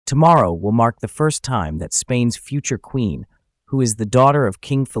Tomorrow will mark the first time that Spain's future queen, who is the daughter of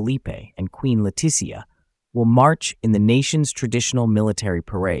King Felipe and Queen Letizia, will march in the nation's traditional military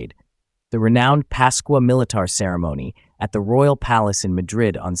parade. The renowned Pascua Militar ceremony at the Royal Palace in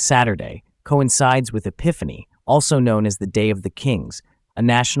Madrid on Saturday coincides with Epiphany, also known as the Day of the Kings, a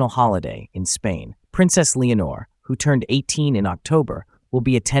national holiday in Spain. Princess Leonor, who turned 18 in October, will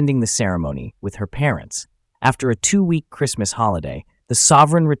be attending the ceremony with her parents. After a 2-week Christmas holiday, the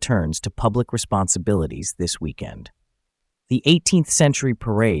sovereign returns to public responsibilities this weekend. The 18th century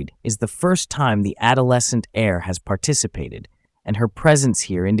parade is the first time the adolescent heir has participated, and her presence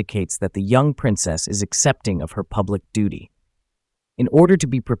here indicates that the young princess is accepting of her public duty. In order to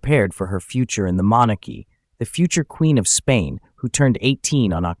be prepared for her future in the monarchy, the future Queen of Spain, who turned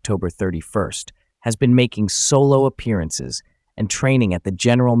 18 on October 31st, has been making solo appearances and training at the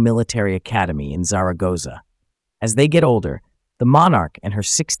General Military Academy in Zaragoza. As they get older, the monarch and her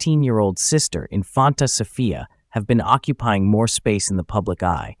 16-year-old sister, Infanta Sofia, have been occupying more space in the public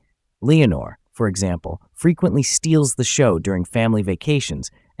eye. Leonor, for example, frequently steals the show during family vacations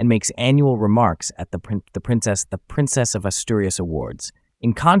and makes annual remarks at the Princess of Asturias Awards.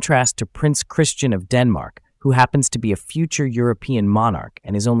 In contrast to Prince Christian of Denmark, who happens to be a future European monarch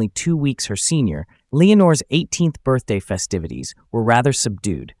and is only 2 weeks her senior, Leonor's 18th birthday festivities were rather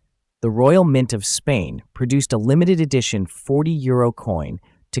subdued. The Royal Mint of Spain produced a limited edition 40-euro coin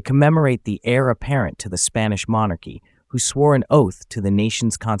to commemorate the heir apparent to the Spanish monarchy, who swore an oath to the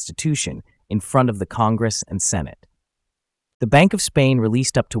nation's constitution in front of the Congress and Senate. The Bank of Spain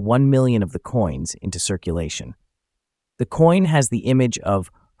released up to 1 million of the coins into circulation. The coin has the image of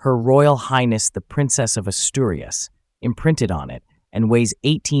Her Royal Highness the Princess of Asturias imprinted on it and weighs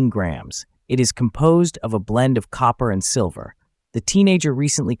 18 grams. It is composed of a blend of copper and silver. The teenager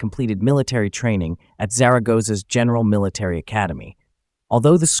recently completed military training at Zaragoza's General Military Academy.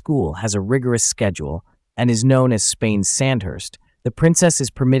 Although the school has a rigorous schedule and is known as Spain's Sandhurst, the princess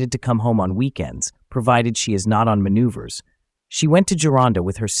is permitted to come home on weekends, provided she is not on maneuvers. She went to Gironda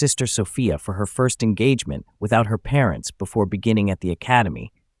with her sister Sofia for her first engagement without her parents before beginning at the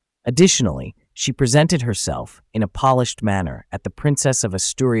academy. Additionally, she presented herself in a polished manner at the Princess of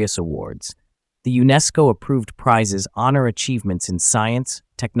Asturias Awards. The UNESCO-approved prizes honor achievements in science,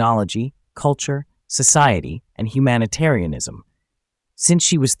 technology, culture, society, and humanitarianism. Since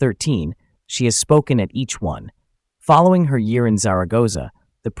she was 13, she has spoken at each one. Following her year in Zaragoza,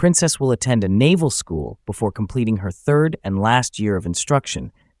 the princess will attend a naval school before completing her third and last year of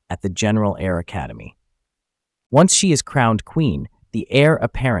instruction at the General Air Academy. Once she is crowned queen, the heir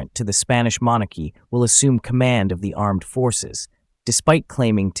apparent to the Spanish monarchy will assume command of the armed forces, despite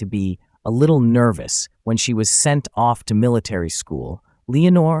claiming to be a little nervous when she was sent off to military school.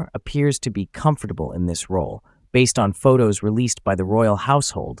 Leonor appears to be comfortable in this role, based on photos released by the royal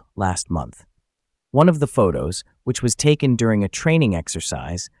household last month. One of the photos, which was taken during a training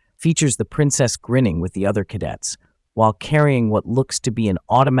exercise, features the princess grinning with the other cadets, while carrying what looks to be an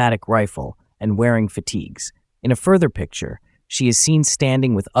automatic rifle and wearing fatigues. In a further picture, she is seen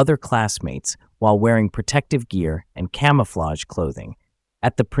standing with other classmates while wearing protective gear and camouflage clothing.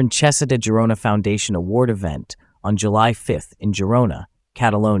 At the Princesa de Girona Foundation Award event on July 5th in Girona,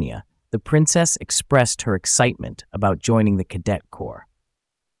 Catalonia, the princess expressed her excitement about joining the cadet corps.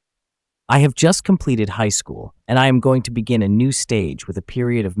 "I have just completed high school, and I am going to begin a new stage with a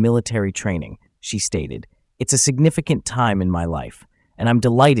period of military training," she stated. "It's a significant time in my life, and I'm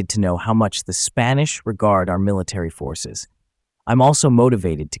delighted to know how much the Spanish regard our military forces. I'm also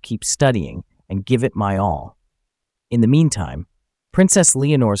motivated to keep studying and give it my all." In the meantime, Princess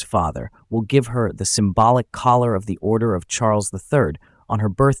Leonor's father will give her the symbolic collar of the Order of Charles III on her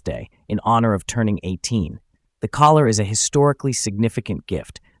birthday in honor of turning 18. The collar is a historically significant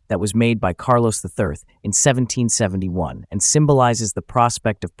gift that was made by Carlos III in 1771 and symbolizes the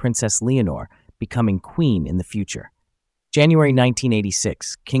prospect of Princess Leonor becoming queen in the future. January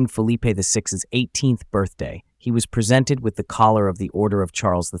 1986, King Felipe VI's 18th birthday, he was presented with the collar of the Order of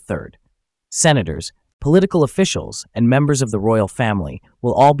Charles III. Senators, political officials, and members of the royal family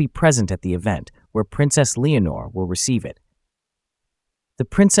will all be present at the event, where Princess Leonor will receive it. The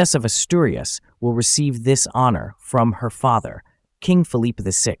Princess of Asturias will receive this honor from her father, King Felipe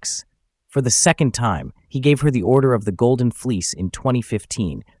VI. For the second time, he gave her the Order of the Golden Fleece in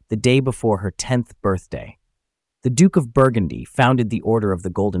 2015, the day before her 10th birthday. The Duke of Burgundy founded the Order of the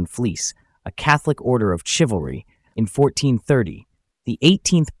Golden Fleece, a Catholic order of chivalry, in 1430. The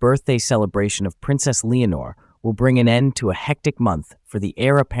 18th birthday celebration of Princess Leonor will bring an end to a hectic month for the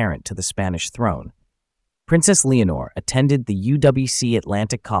heir apparent to the Spanish throne. Princess Leonor attended the UWC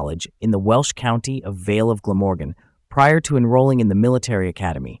Atlantic College in the Welsh county of Vale of Glamorgan, Prior to enrolling in the military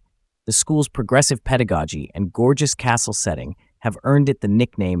academy, the school's progressive pedagogy and gorgeous castle setting have earned it the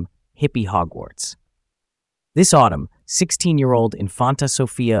nickname Hippie Hogwarts. This autumn, 16-year-old Infanta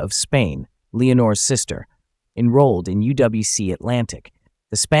Sofia of Spain, Leonor's sister, enrolled in UWC Atlantic.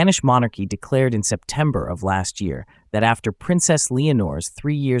 The Spanish monarchy declared in September of last year that after Princess Leonor's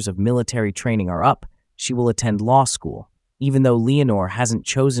 3 years of military training are up, she will attend law school. Even though Leonor hasn't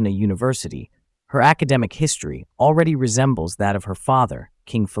chosen a university, her academic history already resembles that of her father,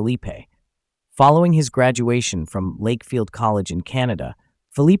 King Felipe. Following his graduation from Lakefield College in Canada,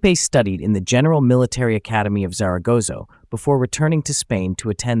 Felipe studied in the General Military Academy of Zaragoza before returning to Spain to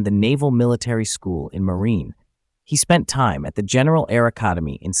attend the Naval Military School in Marine. He spent time at the General Air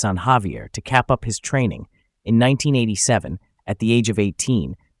Academy in San Javier to cap up his training. In 1987, at the age of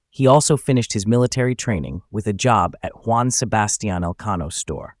 18, he also finished his military training with a job at Juan Sebastián Elcano's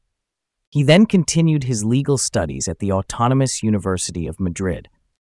store. He then continued his legal studies at the Autonomous University of Madrid,